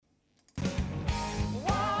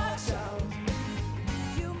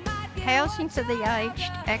Housing for the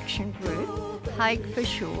Aged Action Group, HAGE for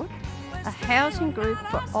short, a housing group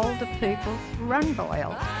for older people run by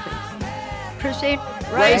older people, present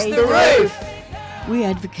Raise the Roof! We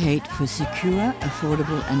advocate for secure,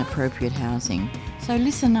 affordable and appropriate housing. So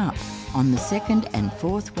listen up on the second and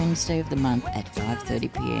fourth Wednesday of the month at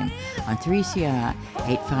 5:30pm on 3CR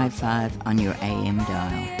 855 on your AM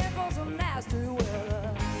dial.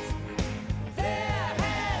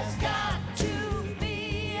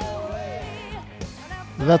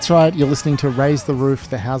 That's right, you're listening to Raise the Roof,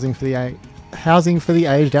 the Housing for the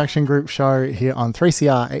Aged Action Group show here on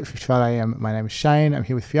 3CR 8:55am. My name is Shane. I'm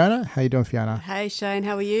here with Fiona. How you doing, Fiona? Hey Shane,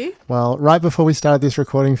 how are you? Well, right before we started this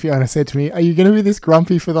recording, Fiona said to me, are you going to be this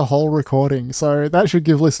grumpy for the whole recording? So that should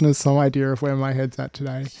give listeners some idea of where my head's at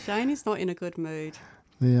today. Shane is not in a good mood.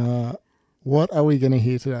 What are we going to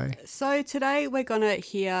hear today? So today we're going to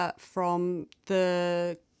hear from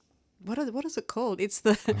the... What is it called? It's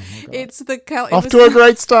the Off to a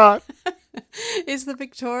great start. It's the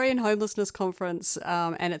Victorian Homelessness Conference,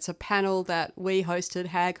 and it's a panel that we hosted,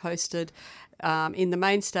 HAG hosted, in the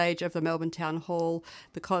main stage of the Melbourne Town Hall.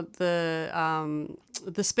 The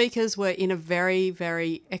speakers were in a very,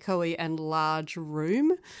 very echoey and large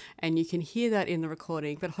room, and you can hear that in the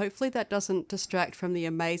recording, but hopefully that doesn't distract from the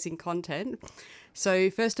amazing content. So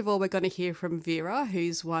first of all, we're going to hear from Vera,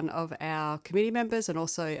 who's one of our committee members and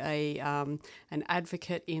also an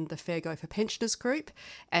advocate in the Fair Go for Pensioners group.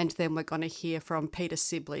 And then we're going to hear from Peter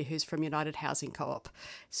Sibly, who's from United Housing Co-op.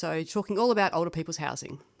 So talking all about older people's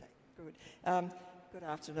housing. Good. Good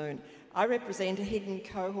afternoon. I represent a hidden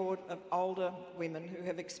cohort of older women who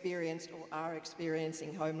have experienced or are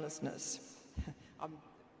experiencing homelessness. I'm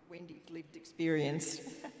Wendy's lived experience.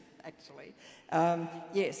 Actually.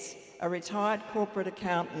 Yes, a retired corporate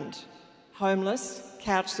accountant, homeless,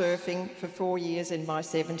 couch surfing for 4 years in my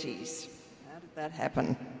 70s. How did that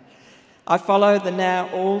happen? I follow the now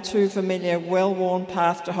all too familiar, well-worn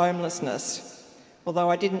path to homelessness,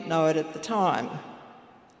 although I didn't know it at the time.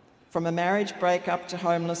 From a marriage breakup to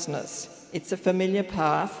homelessness, it's a familiar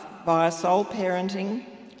path via sole parenting,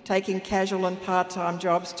 taking casual and part-time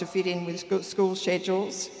jobs to fit in with school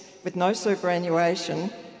schedules, with no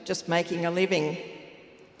superannuation, just making a living,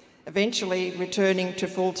 eventually returning to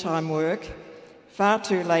full-time work, far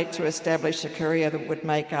too late to establish a career that would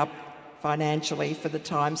make up financially for the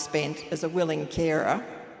time spent as a willing carer.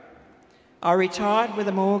 I retired with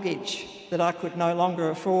a mortgage that I could no longer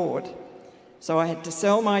afford, so I had to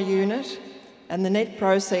sell my unit, and the net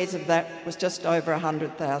proceeds of that was just over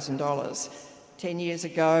 $100,000. 10 years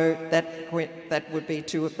ago, that would be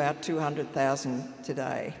to about $200,000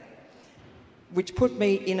 today, which put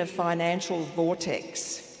me in a financial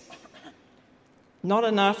vortex. Not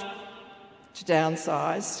enough to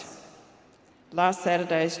downsize. Last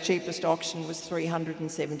Saturday's cheapest auction was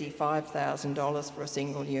 $375,000 for a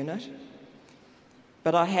single unit.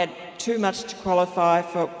 But I had too much to qualify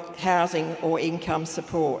for housing or income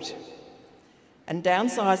support. And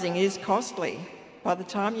downsizing is costly. By the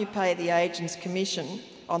time you pay the agent's commission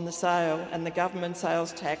on the sale and the government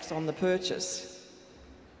sales tax on the purchase.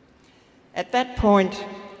 At that point,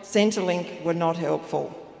 Centrelink were not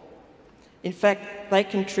helpful. In fact, they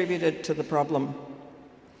contributed to the problem,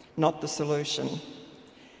 not the solution.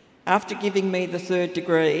 After giving me the third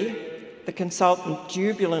degree, the consultant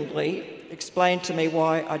jubilantly explained to me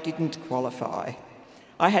why I didn't qualify.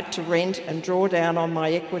 I had to rent and draw down on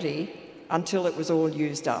my equity until it was all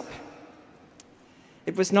used up.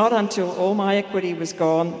 It was not until all my equity was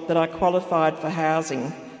gone that I qualified for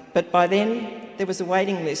housing, but by then there was a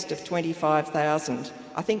waiting list of 25,000.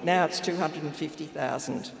 I think now it's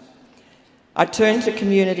 250,000. I turned to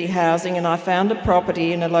community housing and I found a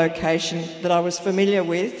property in a location that I was familiar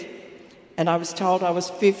with, and I was told I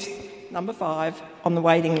was number 5 on the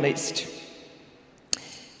waiting list.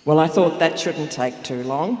 Well, I thought that shouldn't take too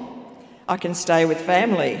long. I can stay with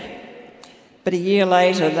family. But a year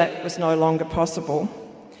later, that was no longer possible.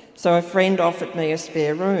 So a friend offered me a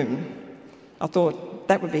spare room. I thought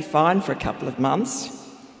that would be fine for a couple of months.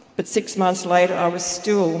 But 6 months later, I was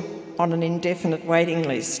still on an indefinite waiting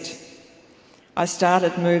list. I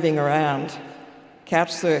started moving around,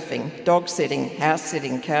 couch surfing, dog sitting, house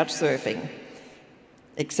sitting, couch surfing,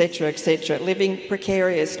 etc., living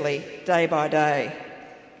precariously day by day.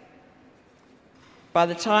 By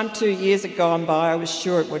the time 2 years had gone by, I was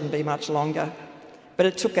sure it wouldn't be much longer, but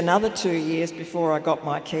it took another 2 years before I got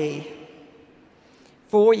my key.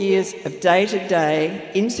 4 years of day-to-day,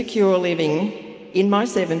 insecure living in my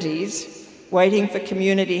 70s, waiting for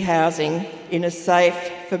community housing in a safe,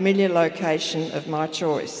 familiar location of my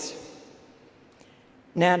choice.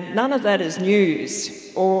 Now, none of that is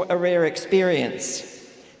news or a rare experience.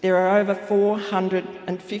 there are over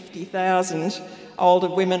 450,000 older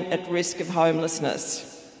women at risk of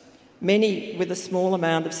homelessness, many with a small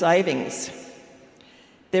amount of savings.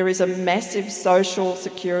 There is a massive social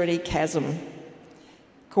security chasm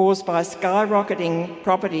caused by skyrocketing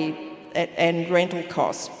property and rental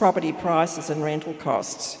costs, property prices and rental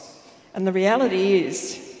costs. And the reality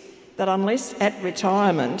is that unless at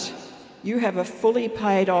retirement you have a fully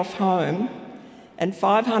paid off home and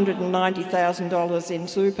 $590,000 in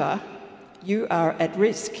super, you are at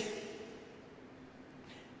risk.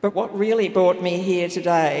 But what really brought me here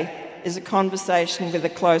today is a conversation with a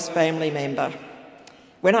close family member.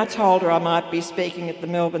 When I told her I might be speaking at the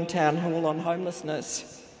Melbourne Town Hall on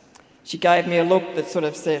homelessness, she gave me a look that sort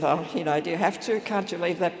of said, "Oh, you know, do you have to? Can't you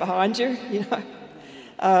leave that behind you?" You know,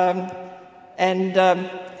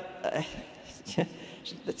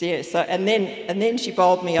 yeah. So and then she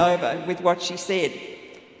bowled me over with what she said.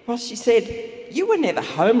 Well, she said, "You were never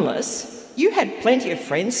homeless. You had plenty of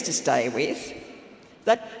friends to stay with."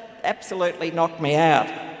 That absolutely knocked me out.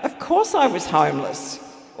 Of course I was homeless.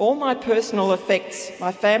 All my personal effects,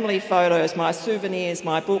 my family photos, my souvenirs,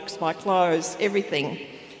 my books, my clothes, everything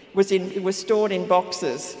was stored in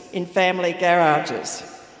boxes in family garages.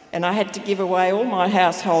 And I had to give away all my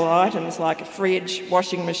household items like a fridge,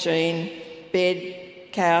 washing machine, bed,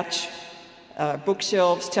 couch,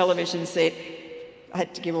 bookshelves, television set. I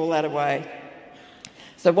had to give all that away.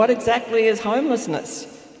 So what exactly is homelessness?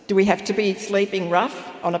 Do we have to be sleeping rough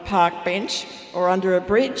on a park bench or under a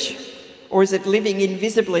bridge? Or is it living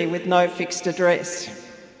invisibly with no fixed address?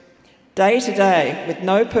 Day to day, with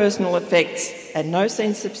no personal effects and no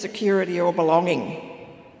sense of security or belonging.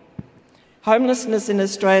 Homelessness in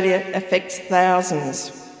Australia affects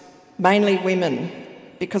thousands, mainly women,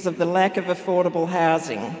 because of the lack of affordable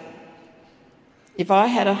housing. If I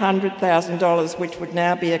had $100,000, which would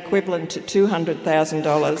now be equivalent to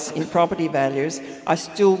 $200,000 in property values, I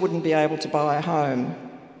still wouldn't be able to buy a home.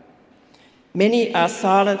 Many are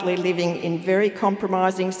silently living in very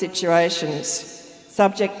compromising situations,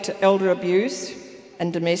 subject to elder abuse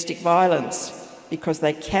and domestic violence because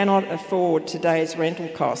they cannot afford today's rental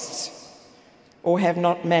costs or have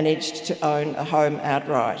not managed to own a home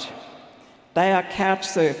outright. They are couch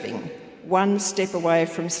surfing, one step away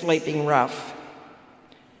from sleeping rough.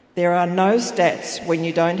 There are no stats when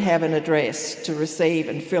you don't have an address to receive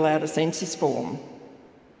and fill out a census form.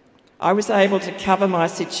 I was able to cover my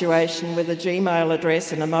situation with a Gmail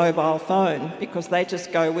address and a mobile phone because they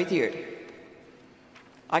just go with you.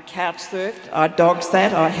 I couch surfed, I dog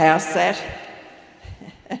sat, I house sat,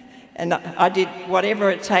 and I did whatever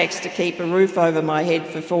it takes to keep a roof over my head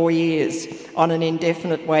for 4 years on an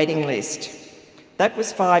indefinite waiting list. That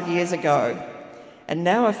was 5 years ago, and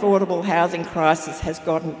now affordable housing crisis has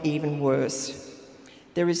gotten even worse.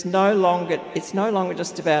 It's no longer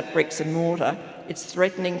just about bricks and mortar, it's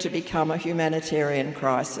threatening to become a humanitarian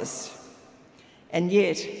crisis. And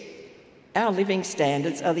yet, our living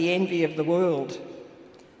standards are the envy of the world.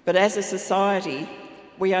 But as a society,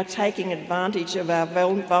 we are taking advantage of our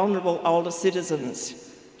vulnerable older citizens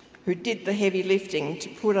who did the heavy lifting to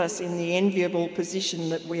put us in the enviable position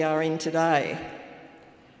that we are in today.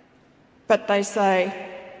 But they say,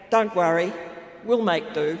 "Don't worry, we'll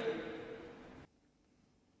make do."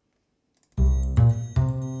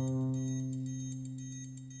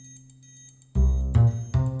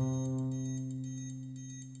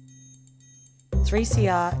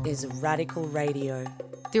 "3CR is radical radio."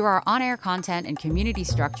 Through our on-air content and community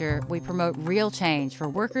structure, we promote real change for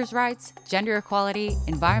workers' rights, gender equality,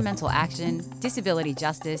 environmental action, disability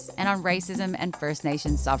justice, and on racism and First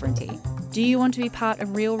Nations sovereignty. Do you want to be part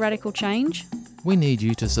of real radical change? We need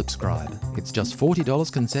you to subscribe. It's just $40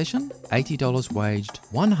 concession, $80 waged,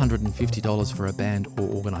 $150 for a band or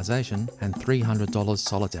organisation, and $300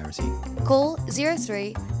 solidarity. Call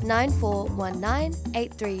 03 9419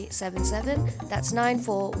 8377, that's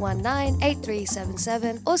 9419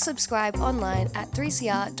 8377, or subscribe online at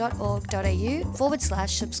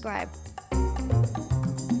 3cr.org.au/subscribe.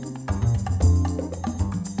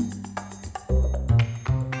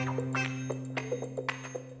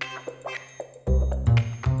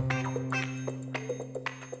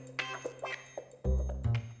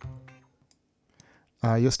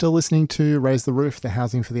 You're still listening to Raise the Roof, the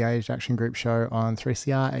Housing for the Aged Action Group show on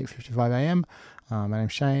 3CR 8:55 AM. My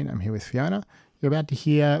name's Shane. I'm here with Fiona. You're about to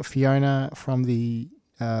hear Fiona from the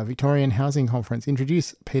Victorian Housing Conference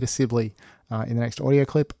introduce Peter Sibly in the next audio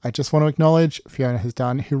clip. I just want to acknowledge Fiona has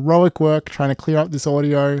done heroic work trying to clear up this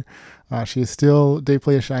audio. She is still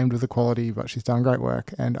deeply ashamed of the quality, but she's done great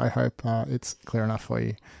work, and I hope it's clear enough for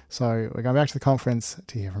you. So we're going back to the conference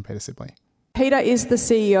to hear from Peter Sibly. Peter is the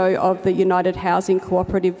CEO of the United Housing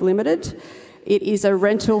Co-operative Limited. It is a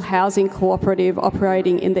rental housing cooperative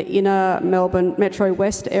operating in the inner Melbourne Metro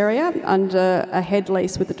West area under a head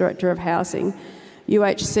lease with the Director of Housing.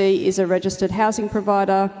 UHC is a registered housing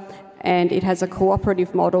provider, and it has a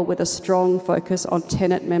cooperative model with a strong focus on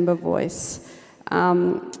tenant member voice.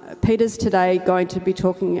 Peter's today going to be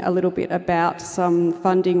talking a little bit about some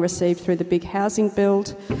funding received through the big housing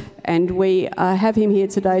build, and we have him here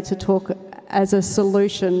today to talk as a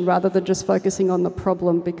solution rather than just focusing on the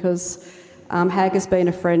problem, because Peter has been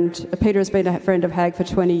a friend of HAG for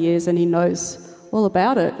 20 years and he knows all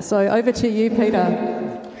about it. So over to you,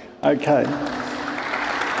 Peter. Okay.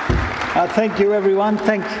 Thank you, everyone.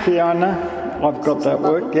 Thanks, Fiona. I've got that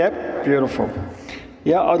work. Yep, beautiful.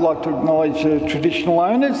 Yeah, I'd like to acknowledge the traditional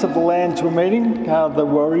owners of the lands we're meeting, the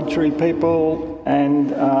Wiradjuri people, and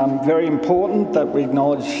very important that we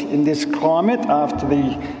acknowledge in this climate after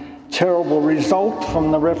the terrible result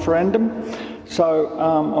from the referendum. So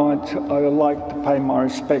I'd like to pay my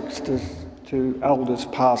respects to elders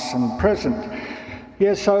past and present.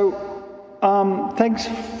 Yeah, so thanks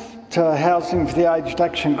to Housing for the Aged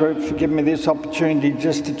Action Group for giving me this opportunity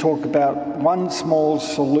just to talk about one small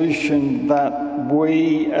solution that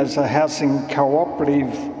we as a housing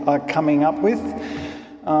cooperative are coming up with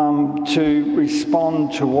to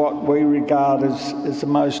respond to what we regard as the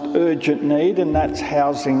most urgent need, and that's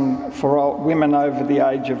housing for women over the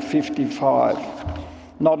age of 55.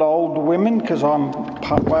 Not old women, because I'm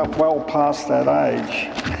well past that age.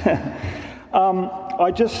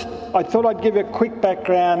 I thought I'd give a quick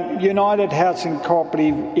background. United Housing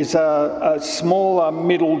Cooperative is a smaller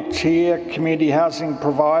middle-tier community housing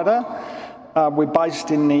provider. We're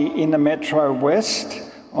based in the Metro West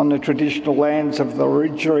on the traditional lands of the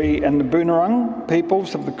Wiradjuri and the Boonwurrung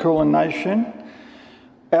peoples of the Kulin Nation.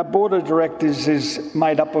 Our board of directors is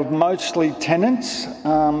made up of mostly tenants,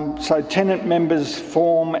 so tenant members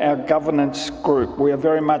form our governance group. We are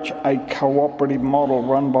very much a cooperative model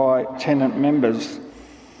run by tenant members.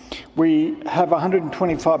 We have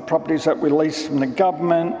 125 properties that we lease from the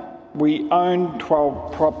government. We own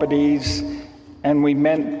 12 properties, and we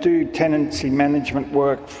do tenancy management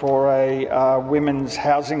work for a women's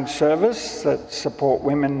housing service that support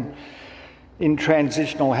women in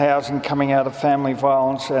transitional housing coming out of family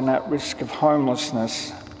violence and at risk of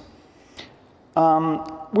homelessness.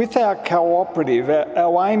 With our cooperative,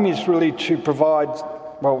 our aim is really to provide,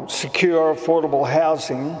 secure, affordable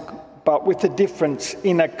housing, but with a difference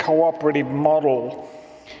in a cooperative model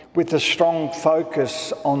with a strong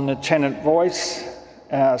focus on the tenant voice,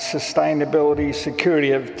 sustainability,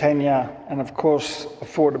 security of tenure, and of course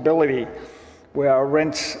affordability, where our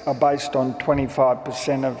rents are based on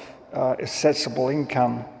 25% of accessible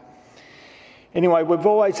income. Anyway, we've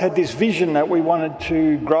always had this vision that we wanted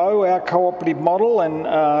to grow our cooperative model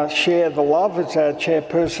and share the love, as our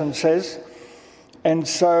chairperson says. And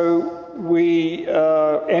so we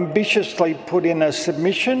ambitiously put in a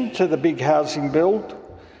submission to the big housing build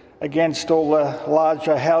against all the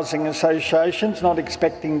larger housing associations, not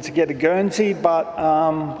expecting to get a Guernsey, but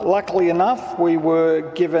luckily enough, we were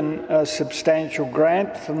given a substantial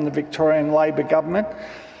grant from the Victorian Labor government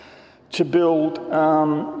to build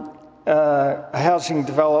a housing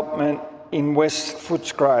development in West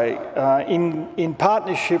Footscray, in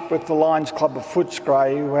partnership with the Lions Club of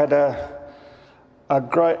Footscray, who had a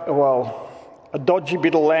dodgy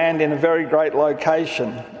bit of land in a very great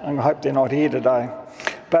location. I hope they're not here today,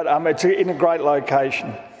 but it's in a great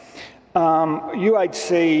location.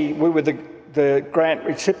 UHC, we were the grant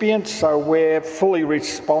recipients, so we're fully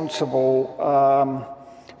responsible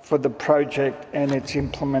for the project and its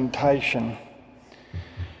implementation.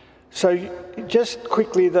 So just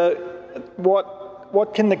quickly,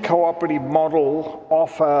 what can the cooperative model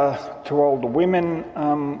offer to older women?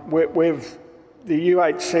 The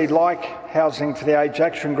UHC, like Housing for the Aged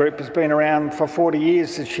Action Group, has been around for 40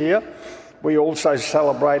 years this year. We also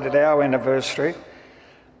celebrated our anniversary.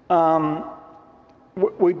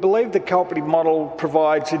 We believe the cooperative model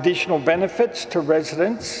provides additional benefits to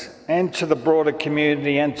residents and to the broader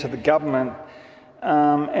community and to the government.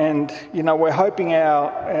 And, we're hoping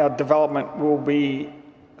our development will be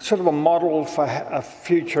sort of a model for a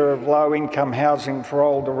future of low-income housing for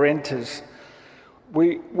older renters.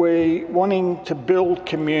 We're wanting to build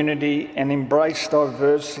community and embrace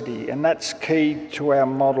diversity, and that's key to our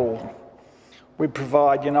model. We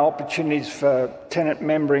provide, opportunities for tenant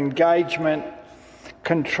member engagement,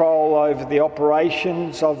 control over the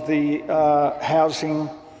operations of the housing,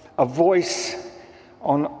 a voice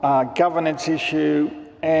on governance issue,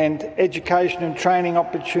 and education and training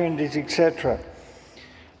opportunities, etc.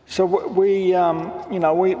 So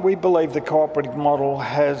we believe the cooperative model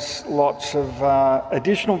has lots of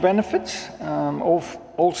additional benefits.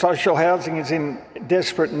 All social housing is in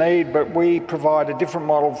desperate need, but we provide a different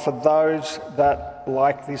model for those that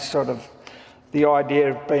like this sort of the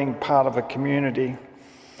idea of being part of a community.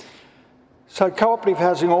 So cooperative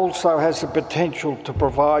housing also has the potential to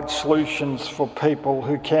provide solutions for people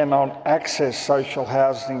who cannot access social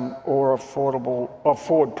housing or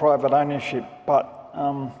afford private ownership, but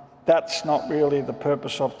that's not really the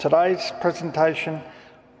purpose of today's presentation,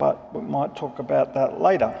 but we might talk about that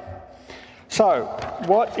later. So,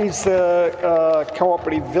 what is the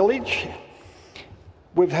cooperative village?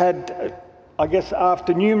 We've had, I guess,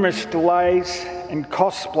 after numerous delays and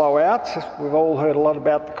cost blowouts, we've all heard a lot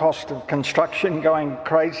about the cost of construction going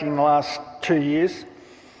crazy in the last 2 years.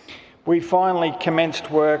 We finally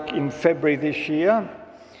commenced work in February this year,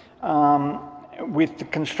 with the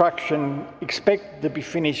construction expected to be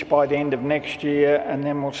finished by the end of next year, and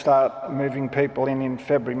then we'll start moving people in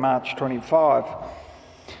February, March 25.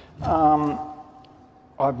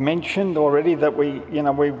 I've mentioned already that we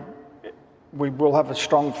will have a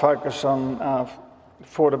strong focus on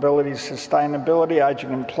affordability, sustainability,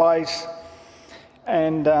 ageing in place,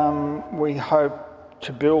 and we hope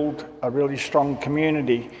to build a really strong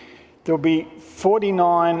community. There'll be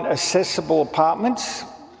 49 accessible apartments,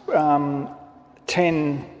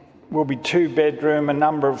 10 will be 2-bedroom, a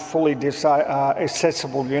number of fully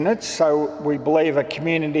accessible units, so we believe a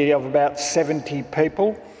community of about 70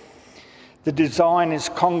 people. The design is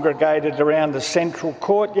congregated around a central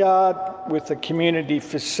courtyard with a community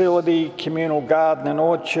facility, communal garden and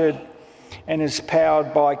orchard, and is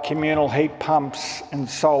powered by communal heat pumps and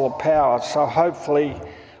solar power, so hopefully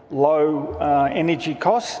low energy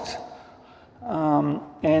costs.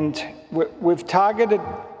 And we've targeted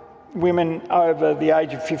women over the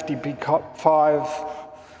age of 55,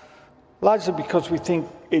 largely because we think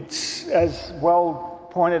it's, as well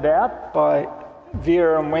pointed out by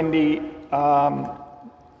Vera and Wendy,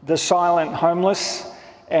 the silent homeless,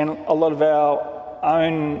 and a lot of our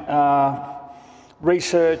own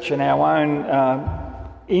research and our own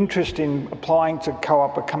interest in applying to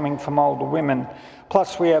co-op are coming from older women.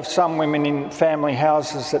 Plus we have some women in family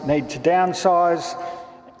houses that need to downsize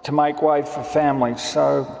to make way for families.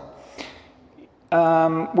 So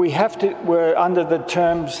we're under the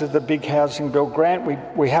terms of the Big Housing Bill grant,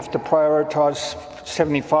 we have to prioritise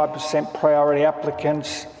 75% priority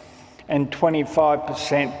applicants and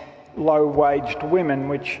 25% low-waged women,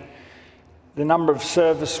 which the number of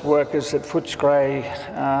service workers at Footscray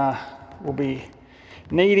will be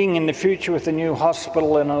needing in the future with the new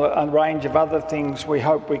hospital and a range of other things. We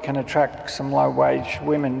hope we can attract some low-wage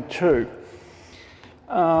women too.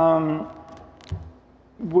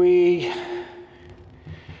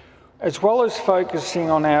 As well as focusing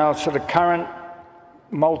on our sort of current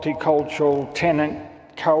multicultural tenant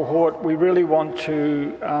cohort, we really want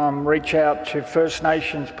to reach out to First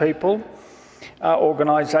Nations people,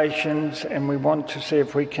 organisations, and we want to see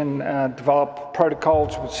if we can develop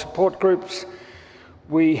protocols with support groups.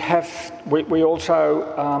 We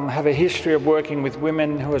also have a history of working with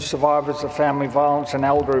women who are survivors of family violence and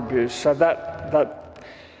elder abuse, so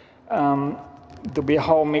there'll be a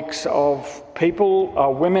whole mix of people,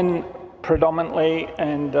 women predominantly,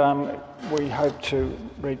 and we hope to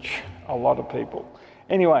reach a lot of people.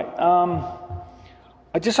 Anyway,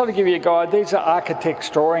 I just want to give you a guide. These are architects'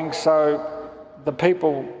 drawings, so the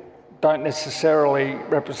people don't necessarily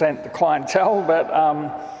represent the clientele, but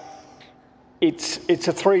it's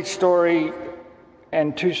a 3-storey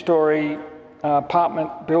and 2-storey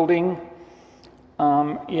apartment building.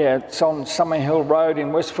 It's on Summer Hill Road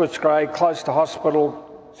in West Footscray, close to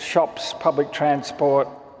hospital, shops, public transport,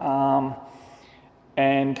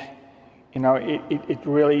 and it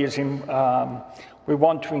really is we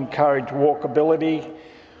want to encourage walkability.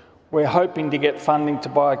 We're hoping to get funding to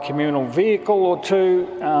buy a communal vehicle or two.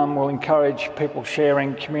 We'll encourage people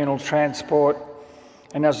sharing communal transport,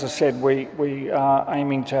 and as I said, we are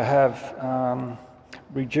aiming to have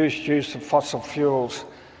reduced use of fossil fuels.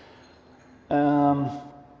 And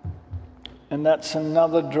that's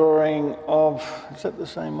another drawing of, is that the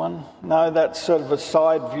same one? No, that's sort of a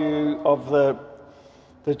side view of the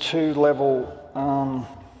 2-level,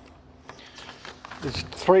 there's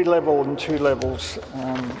 3-level and 2 levels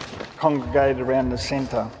congregated around the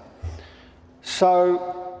centre.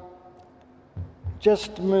 So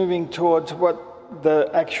just moving towards what the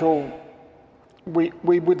actual, we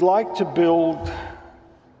would like to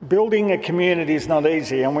building a community is not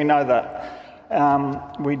easy, and we know that.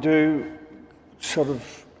 We do sort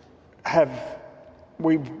of have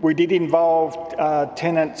we did involve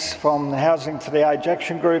tenants from the Housing for the Aged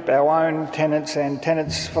Action Group, our own tenants and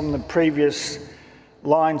tenants from the previous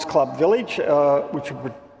Lions Club Village, which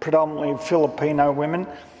were predominantly Filipino women,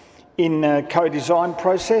 in a co-design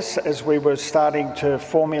process as we were starting to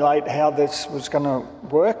formulate how this was going to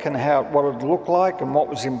work and what it would look like and what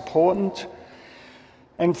was important.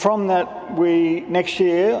 And from that, next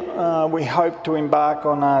year, we hope to embark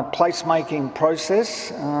on a placemaking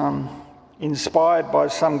process, inspired by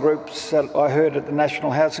some groups that I heard at the National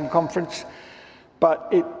Housing Conference. But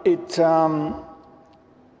it's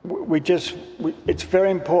very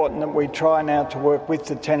important that we try now to work with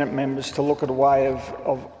the tenant members to look at a way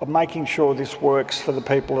of making sure this works for the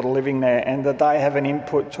people that are living there and that they have an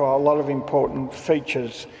input to a lot of important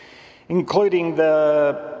features, including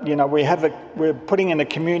we're putting in a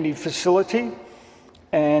community facility,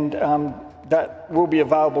 and that will be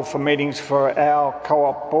available for meetings for our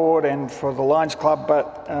co-op board and for the Lions Club,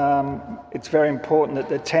 but it's very important that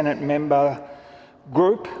the tenant member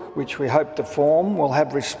group, which we hope to form, will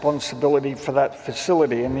have responsibility for that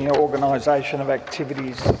facility and the organisation of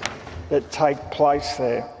activities that take place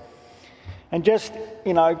there. And just,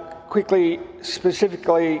 quickly,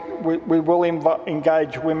 specifically, we will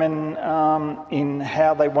engage women in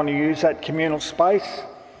how they want to use that communal space,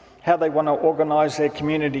 how they want to organise their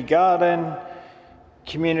community garden,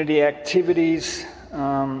 community activities,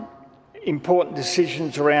 important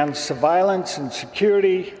decisions around surveillance and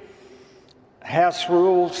security, house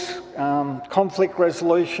rules, conflict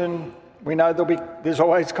resolution. We know there's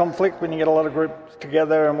always conflict when you get a lot of groups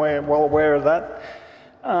together, and we're well aware of that.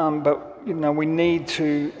 But we need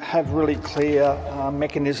to have really clear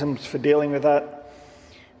mechanisms for dealing with that.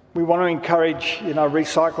 We want to encourage,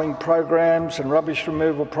 recycling programs and rubbish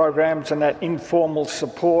removal programs and that informal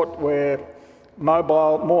support where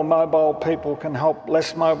more mobile people can help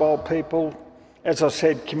less mobile people. As I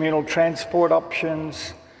said, communal transport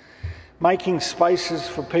options, making spaces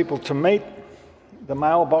for people to meet, the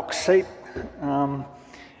mailbox seat, and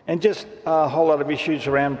just a whole lot of issues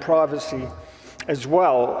around privacy as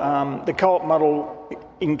well. The co-op model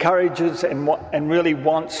encourages and really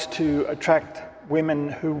wants to attract women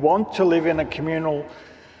who want to live in a communal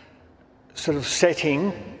sort of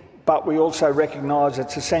setting, but we also recognise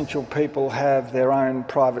it's essential people have their own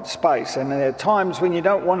private space. And there are times when you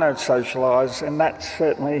don't want to socialise, and that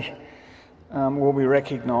certainly will be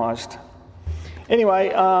recognised. Anyway,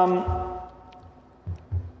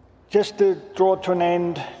 just to draw to an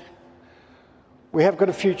end, we have got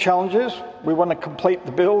a few challenges. We want to complete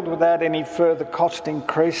the build without any further cost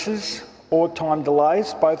increases or time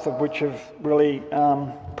delays, both of which have really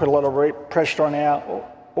put a lot of pressure on our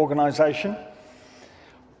organisation.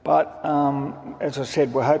 But as I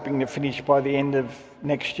said, we're hoping to finish by the end of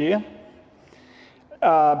next year.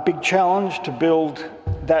 Big challenge to build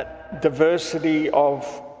that diversity of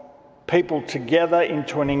people together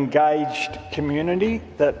into an engaged community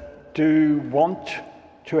that do want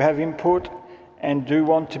to have input and do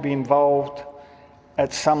want to be involved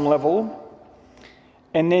at some level.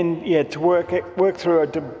 And then, to work through a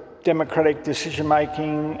democratic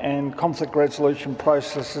decision-making and conflict resolution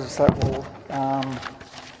processes that will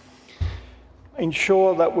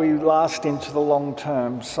ensure that we last into the long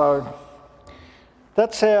term. So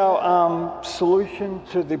that's our solution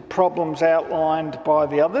to the problems outlined by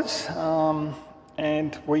the others,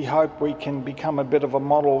 and we hope we can become a bit of a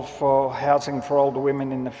model for housing for older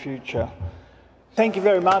women in the future. Thank you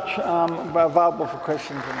very much. We're available for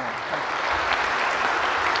questions and that.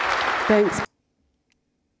 Thanks.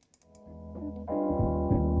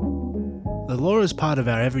 The law is part of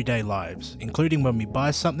our everyday lives, including when we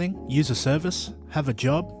buy something, use a service, have a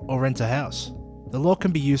job, or rent a house. The law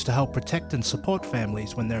can be used to help protect and support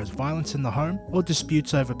families when there is violence in the home or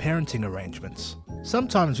disputes over parenting arrangements.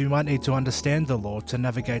 Sometimes we might need to understand the law to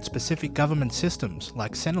navigate specific government systems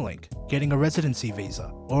like Centrelink, getting a residency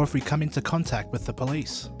visa, or if we come into contact with the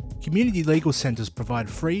police. Community legal centres provide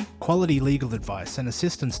free, quality legal advice and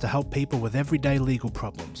assistance to help people with everyday legal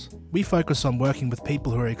problems. We focus on working with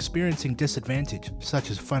people who are experiencing disadvantage,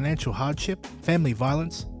 such as financial hardship, family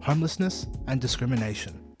violence, homelessness, and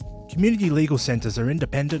discrimination. Community legal centres are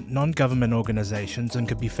independent, non-government organisations and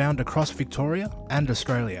can be found across Victoria and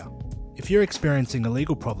Australia. If you're experiencing a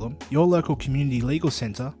legal problem, your local community legal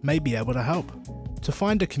centre may be able to help. To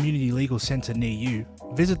find a community legal centre near you,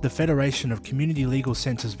 visit the Federation of Community Legal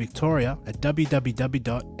Centres Victoria at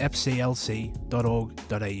www.fclc.org.au.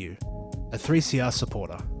 A 3CR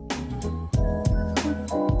supporter.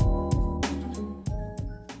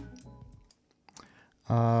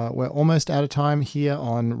 We're almost out of time here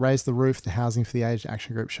on Raise the Roof, the Housing for the Aged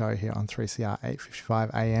Action Group show here on 3CR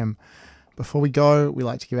 8:55 AM. Before we go, we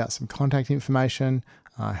like to give out some contact information.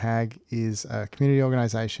 HAG is a community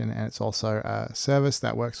organisation, and it's also a service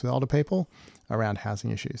that works with older people around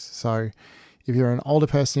housing issues. So if you're an older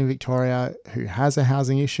person in Victoria who has a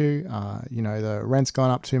housing issue, the rent's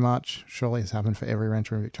gone up too much, surely it's happened for every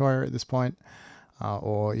renter in Victoria at this point,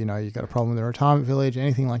 or you've got a problem with the retirement village,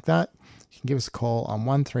 anything like that, you can give us a call on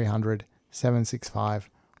 1300 765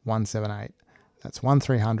 178. That's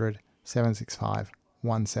 1300 765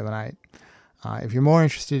 178. If you're more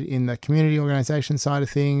interested in the community organisation side of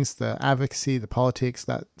things, the advocacy, the politics,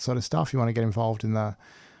 that sort of stuff, you want to get involved in the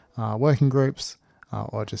working groups,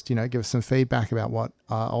 or just, give us some feedback about what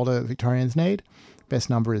older Victorians need, best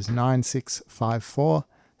number is 9654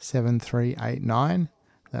 7389.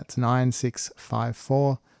 That's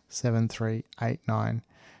 9654 7389.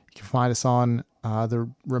 You can find us on the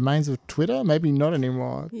remains of Twitter, maybe not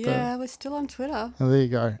anymore. Yeah, we're still on Twitter. Oh, there you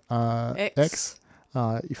go. X.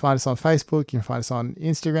 You find us on Facebook. You can find us on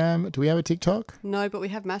Instagram. Do we have a TikTok? No, but we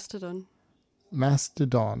have Mastodon.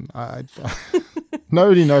 Mastodon.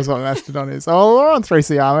 Nobody knows what Mastodon is. Oh, we're on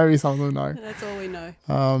 3CR. Maybe some of them know. That's all we know.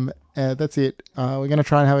 That's it. We're going to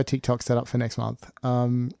try and have a TikTok set up for next month.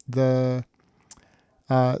 Sorry,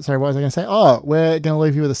 what was I going to say? Oh, we're going to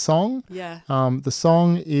leave you with a song. Yeah. The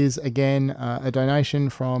song is, again, a donation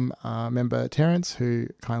from member Terence, who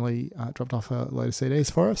kindly dropped off a load of CDs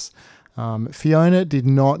for us. Fiona did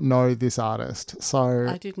not know this artist, so...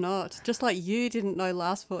 I did not. Just like you didn't know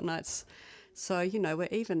last fortnight's. So, we're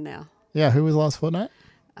even now. Yeah, who was last fortnight?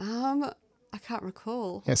 I can't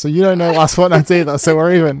recall. Yeah, so you don't know last fortnight's either, so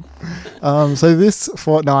we're even. So this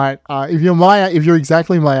fortnight, if you're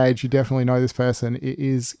exactly my age, you definitely know this person. It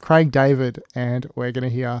is Craig David, and we're going to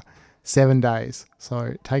hear 7 Days.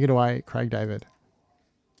 So take it away, Craig David.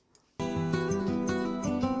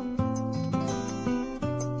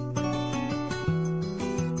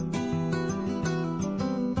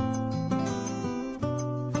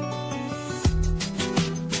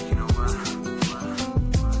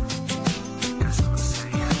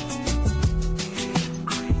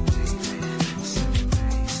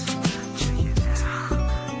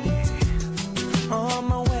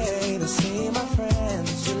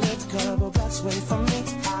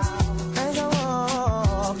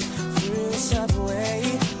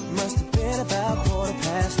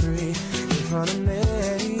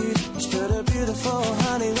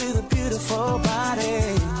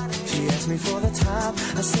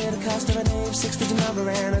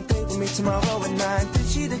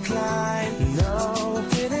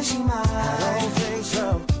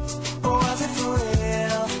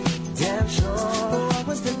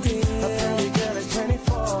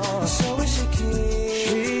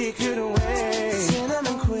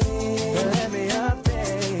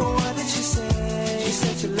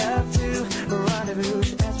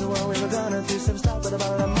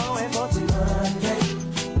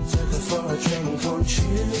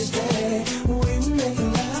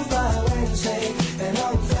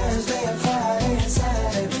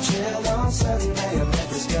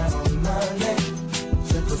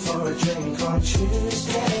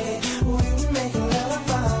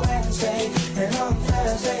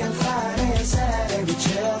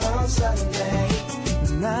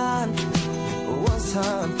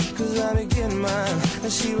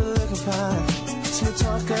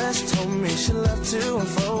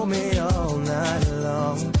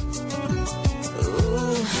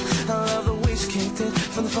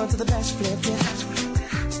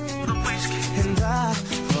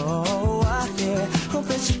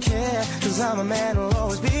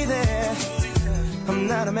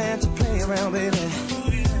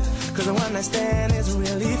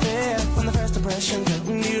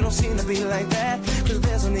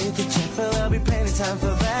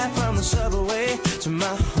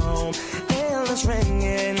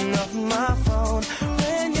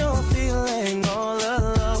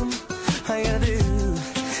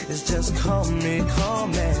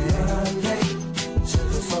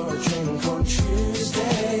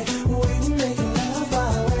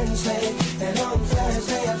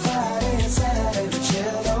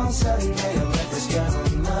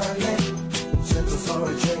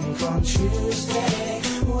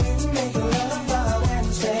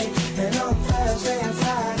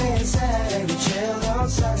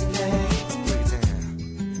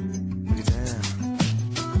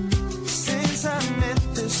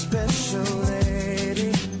 Special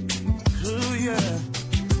lady, ooh yeah,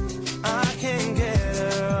 I can't get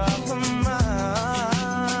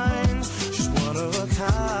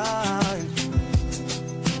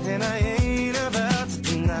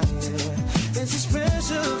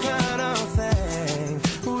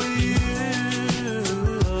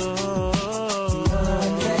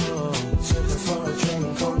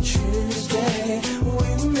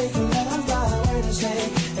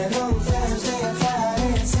and I'm